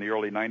series in the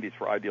early 90s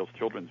for Ideals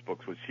Children's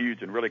Books was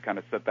huge and really kind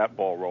of set that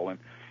ball rolling.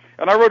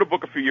 And I wrote a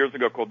book a few years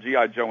ago called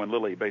G.I. Joe and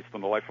Lily, based on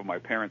the life of my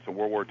parents in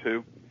World War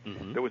II.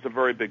 Mm-hmm. It was a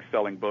very big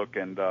selling book,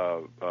 and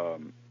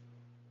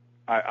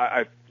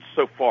I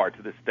so far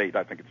to this date,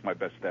 I think it's my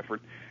best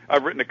effort.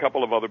 I've written a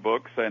couple of other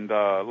books, and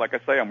like I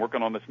say, I'm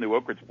working on this new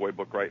Oak Ridge Boy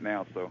book right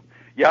now. So,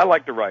 yeah, I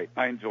like to write.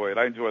 I enjoy it.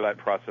 I enjoy that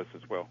process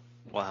as well.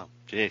 Wow,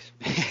 jeez.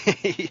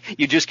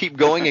 You just keep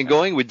going and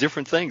going with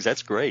different things.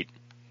 That's great.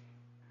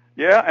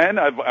 Yeah, and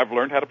I've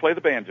learned how to play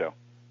the banjo.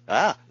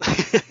 Ah.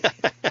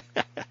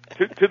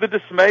 to the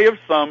dismay of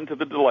some, to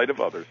the delight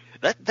of others.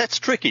 That's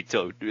tricky,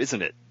 too,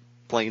 isn't it?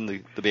 Playing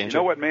the banjo. You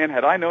know what, man?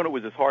 Had I known it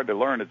was as hard to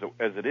learn as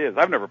it is,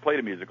 I've never played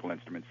a musical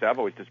instrument. See, I've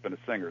always just been a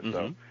singer. Mm-hmm.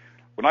 So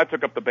when I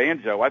took up the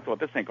banjo, I thought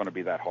this ain't going to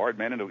be that hard,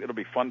 man. It'll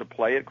be fun to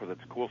play it because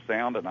it's a cool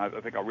sound, and I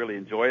think I'll really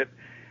enjoy it.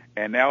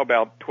 And now,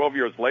 about 12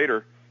 years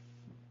later,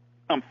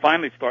 I'm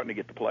finally starting to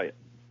get to play it.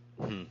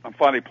 Mm-hmm. I'm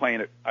finally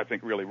playing it, I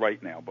think, really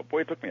right now. But,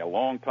 boy, it took me a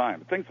long time.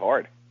 The thing's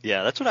hard.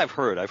 Yeah, that's what I've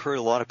heard. I've heard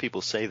a lot of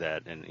people say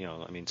that. And,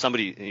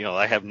 somebody,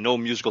 I have no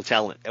musical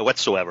talent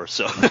whatsoever.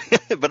 So,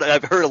 but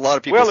I've heard a lot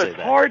of people say that. Well,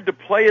 it's hard to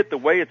play it the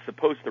way it's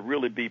supposed to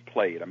really be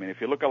played. I mean,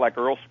 if you look at like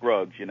Earl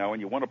Scruggs, and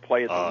you want to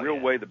play it the real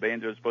way the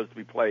banjo is supposed to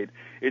be played,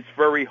 it's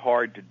very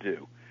hard to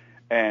do.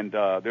 And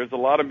there's a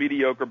lot of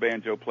mediocre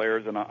banjo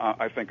players, and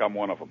I think I'm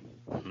one of them.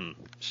 Mm-hmm.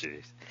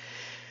 Jeez.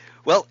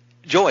 Well,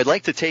 Joe, I'd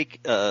like to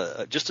take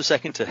just a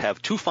second to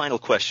have 2 final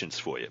questions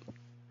for you.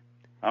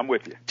 I'm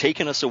with you.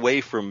 Taking us away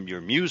from your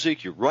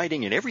music, your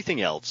writing, and everything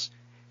else,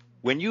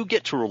 when you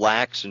get to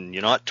relax and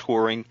you're not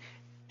touring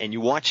and you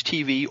watch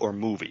TV or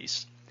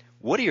movies,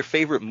 what are your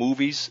favorite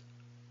movies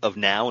of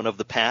now and of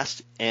the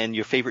past, and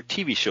your favorite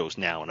TV shows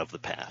now and of the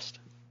past?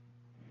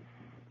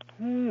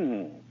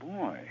 Oh,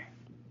 boy.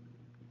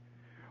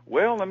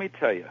 Well, let me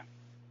tell you.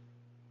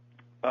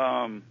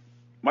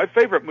 My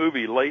favorite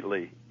movie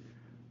lately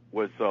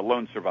was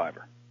Lone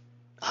Survivor.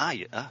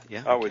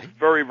 Yeah. I was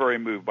very, very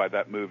moved by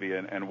that movie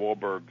and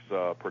Wahlberg's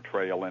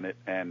portrayal in it,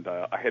 and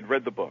I had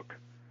read the book.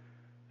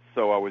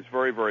 So I was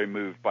very, very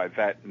moved by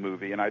that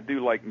movie, and I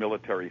do like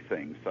military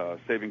things.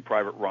 Saving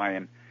Private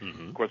Ryan.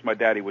 Mm-hmm. Of course, my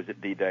daddy was at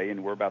D-Day,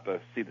 and we're about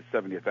to see the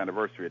 70th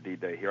anniversary of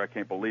D-Day here. I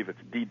can't believe it's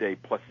D-Day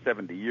plus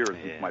 70 years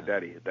since my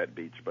daddy hit that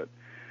beach, but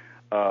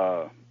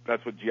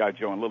that's what G.I.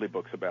 Joe and Lily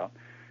book's about.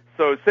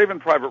 So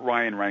Saving Private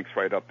Ryan ranks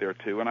right up there,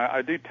 too, and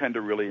I do tend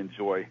to really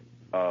enjoy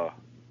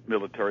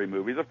military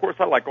movies. Of course,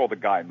 I like all the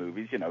guy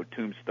movies,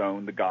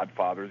 Tombstone, The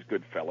Godfathers,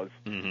 Goodfellas.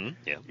 Mm-hmm.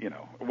 Yeah.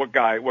 What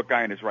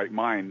guy in his right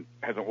mind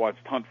hasn't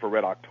watched Hunt for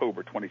Red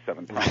October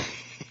 27 times?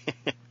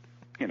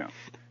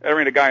 There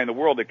ain't a guy in the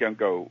world that can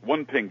go,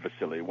 one ping,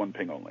 Vasily, one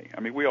ping only.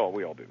 I mean, we all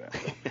do that.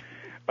 So,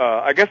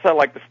 I guess I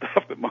like the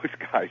stuff that most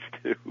guys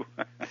do.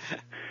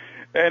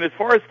 And as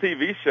far as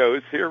TV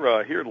shows,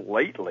 here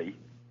lately,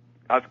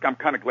 I'm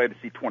kind of glad to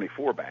see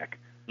 24 back.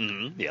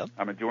 Mm-hmm. Yeah.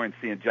 I'm enjoying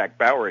seeing Jack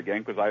Bauer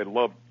again because I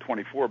loved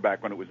 24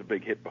 back when it was a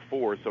big hit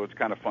before, so it's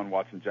kind of fun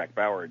watching Jack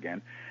Bauer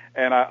again.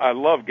 And I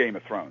love Game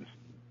of Thrones.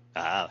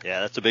 Yeah,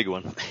 that's a big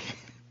one.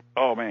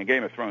 Oh man,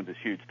 Game of Thrones is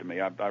huge to me.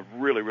 I've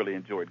really, really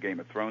enjoyed Game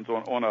of Thrones.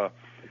 On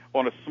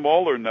a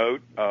smaller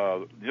note,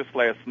 just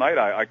last night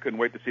I couldn't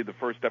wait to see the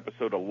first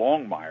episode of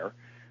Longmire.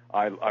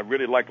 I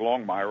really like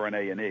Longmire on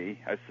A&E.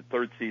 That's the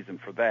third season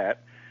for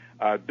that.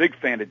 Big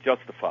fan of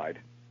Justified.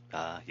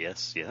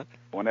 Yes, yeah.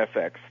 On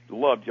FX,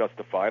 love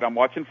Justified. I'm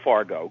watching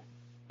Fargo.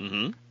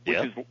 Mm-hmm.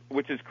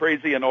 Which is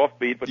crazy and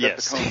offbeat, but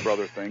that's a Coen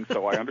Brother thing,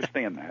 so I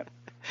understand that.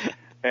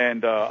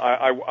 And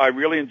I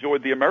really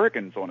enjoyed The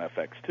Americans on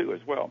FX too,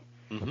 as well.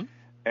 Mm-hmm.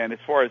 And as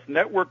far as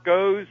network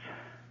goes,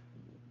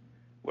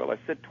 well, I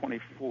said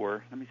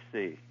 24. Let me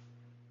see.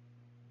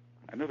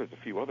 I know there's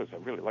a few others I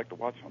really like to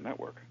watch on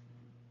network.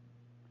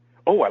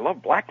 Oh, I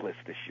love Blacklist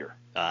this year.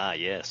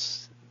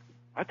 Yes.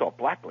 I thought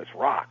Blacklist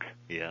rocked.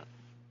 Yeah.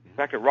 In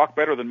fact, it rocked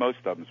better than most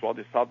of them, so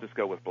I'll just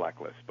go with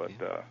Blacklist. But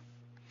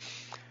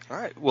all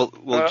right. Well,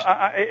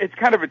 it's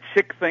kind of a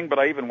chick thing, but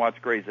I even watch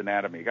Grey's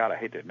Anatomy. God, I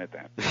hate to admit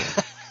that.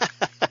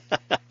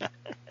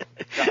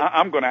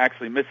 I'm going to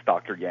actually miss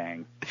Dr.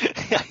 Yang.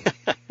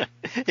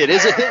 It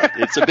is a hit.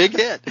 It's a big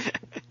hit.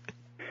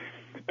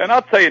 And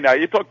I'll tell you now,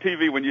 you talk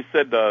TV, when you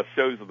said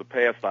shows of the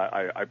past,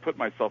 I put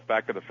myself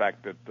back to the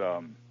fact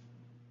that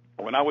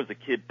when I was a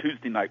kid,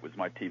 Tuesday night was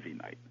my TV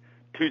night.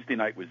 Tuesday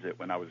night was it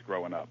when I was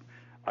growing up.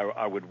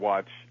 I would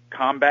watch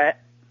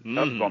Combat.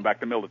 That was going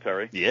back to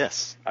military.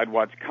 Yes. I'd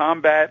watch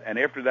Combat, and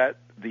after that,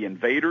 The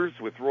Invaders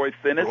with Roy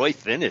Finnis. Roy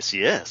Finnis,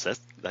 yes.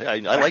 I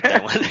like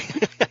that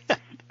one.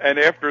 And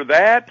after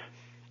that,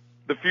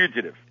 The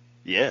Fugitive.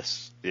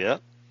 Yes, yeah.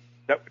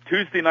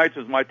 Tuesday nights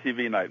was my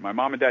TV night. My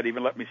mom and dad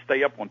even let me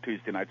stay up on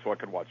Tuesday night so I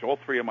could watch all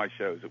three of my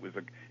shows. It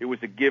was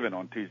a given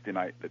on Tuesday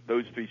night that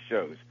those three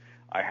shows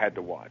I had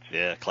to watch.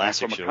 Yeah,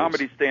 classic shows. From a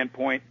comedy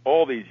standpoint,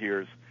 all these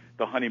years,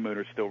 The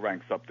Honeymooners still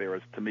ranks up there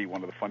as, to me,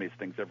 one of the funniest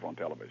things ever on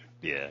television.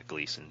 Yeah,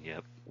 Gleason,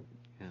 yep.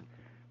 Yeah.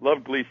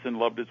 Loved Gleason,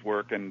 loved his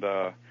work, and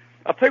I'll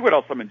tell you what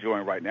else I'm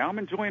enjoying right now. I'm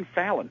enjoying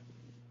Fallon.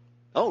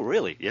 Oh,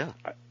 really? Yeah.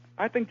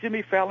 I think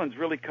Jimmy Fallon's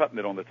really cutting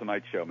it on The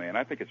Tonight Show, man.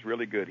 I think it's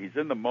really good. He's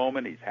in the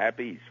moment. He's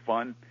happy. He's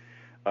fun.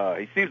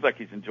 He seems like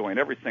he's enjoying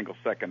every single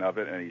second of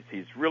it, and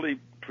he's really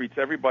treats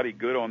everybody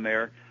good on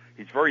there.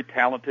 He's very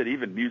talented,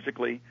 even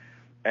musically,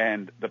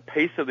 and the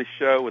pace of the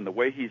show and the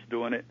way he's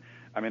doing it.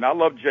 I mean, I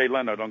love Jay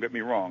Leno. Don't get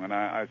me wrong, and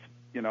I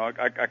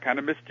kind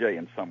of miss Jay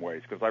in some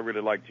ways because I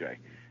really like Jay,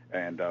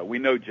 and we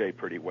know Jay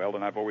pretty well,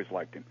 and I've always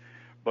liked him.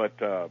 But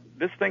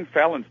this thing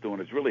Fallon's doing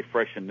is really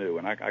fresh and new,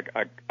 and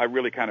I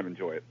really kind of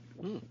enjoy it.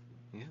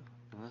 Yeah,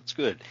 well, that's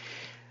good.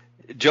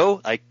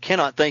 Joe, I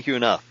cannot thank you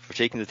enough for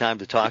taking the time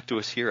to talk to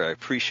us here. I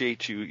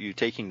appreciate you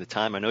taking the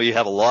time. I know you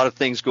have a lot of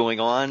things going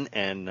on,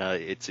 and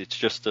it's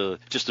just an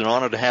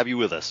honor to have you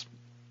with us.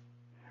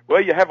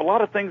 Well, you have a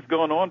lot of things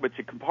going on, but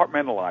you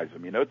compartmentalize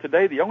them. You know,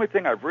 today the only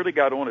thing I've really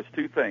got on is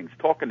two things: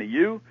 talking to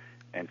you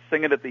and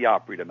singing at the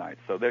Opry tonight.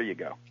 So there you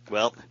go.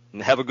 Well,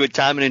 have a good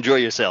time and enjoy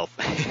yourself.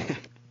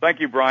 Thank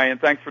you, Brian.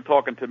 Thanks for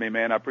talking to me,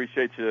 man. I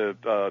appreciate you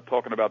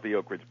talking about the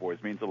Oak Ridge Boys.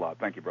 It means a lot.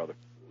 Thank you, brother.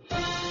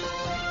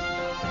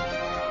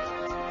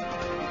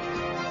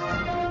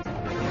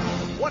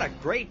 What a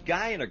great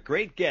guy and a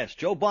great guest.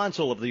 Joe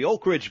Bonsall of the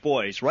Oak Ridge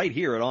Boys right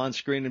here at On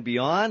Screen and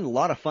Beyond. A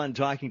lot of fun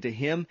talking to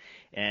him.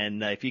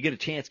 And if you get a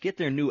chance, get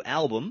their new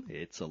album.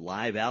 It's a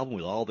live album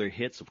with all their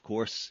hits, of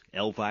course,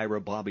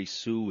 Elvira, Bobby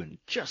Sue, and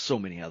just so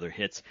many other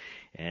hits.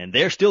 And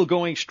they're still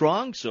going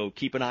strong, so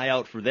keep an eye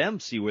out for them,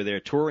 see where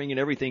they're touring and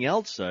everything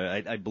else.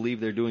 I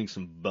believe they're doing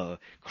some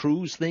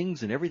cruise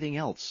things and everything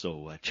else,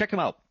 so check them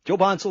out. Joe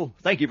Bonsall,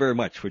 thank you very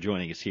much for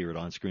joining us here at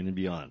On Screen and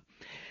Beyond.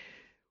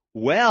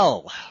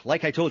 Well,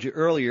 like I told you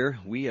earlier,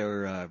 we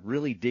are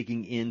really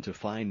digging in to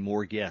find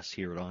more guests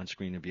here at On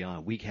Screen and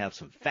Beyond. We have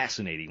some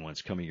fascinating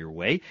ones coming your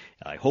way.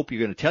 I hope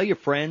you're going to tell your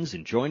friends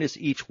and join us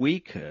each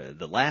week.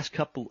 The last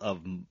couple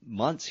of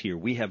months here,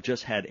 we have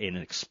just had an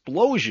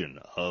explosion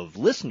of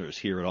listeners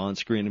here at On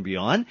Screen and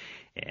Beyond,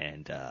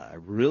 and I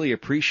really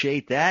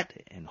appreciate that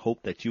and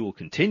hope that you will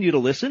continue to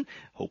listen.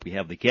 Hope we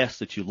have the guests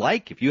that you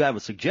like. If you have a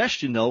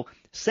suggestion, though,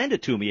 send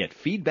it to me at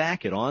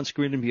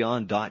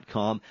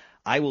feedback@onscreenandbeyond.com.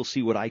 I will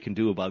see what I can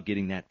do about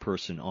getting that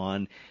person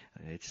on.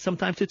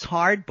 Sometimes it's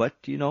hard, but,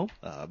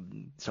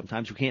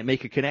 sometimes we can't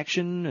make a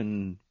connection,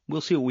 and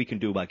we'll see what we can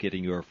do about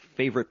getting your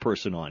favorite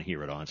person on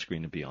here at On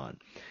Screen and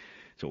Beyond.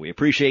 So we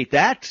appreciate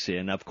that,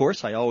 and of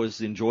course, I always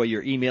enjoy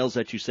your emails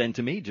that you send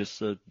to me,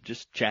 just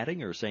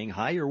chatting or saying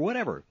hi or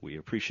whatever. We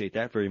appreciate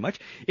that very much.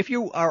 If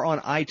you are on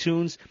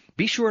iTunes,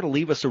 be sure to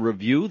leave us a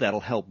review.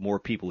 That'll help more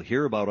people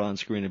hear about On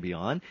Screen and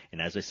Beyond.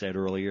 And as I said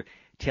earlier,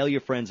 tell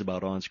your friends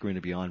about On Screen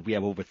and Beyond. We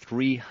have over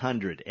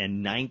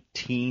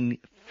 319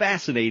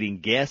 fascinating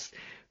guests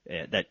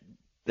that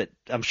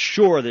I'm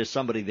sure there's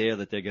somebody there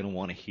that they're going to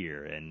want to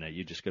hear. And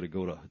you just got to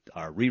go to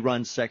our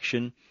rerun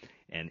section,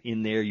 and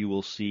in there you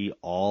will see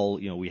all,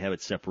 we have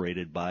it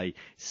separated by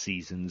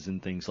seasons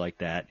and things like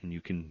that, and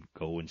you can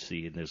go and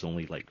see. And there's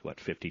only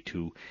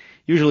 52.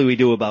 Usually we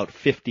do about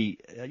 50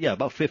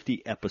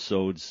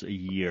 episodes a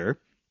year.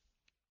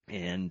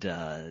 And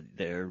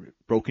they're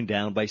broken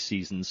down by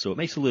seasons, so it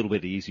makes it a little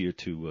bit easier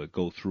to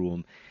go through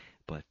them.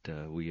 But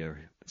we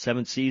are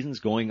 7 seasons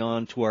going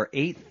on to our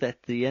 8th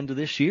at the end of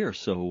this year.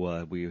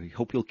 So we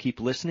hope you'll keep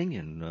listening,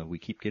 and we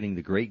keep getting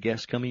the great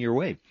guests coming your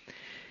way.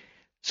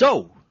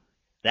 So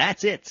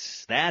that's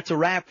it. That's a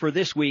wrap for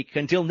this week.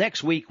 Until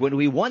next week, when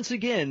we once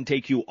again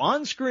take you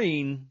on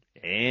screen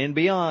and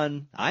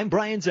beyond, I'm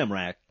Brian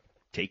Zemrak.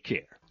 Take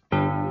care.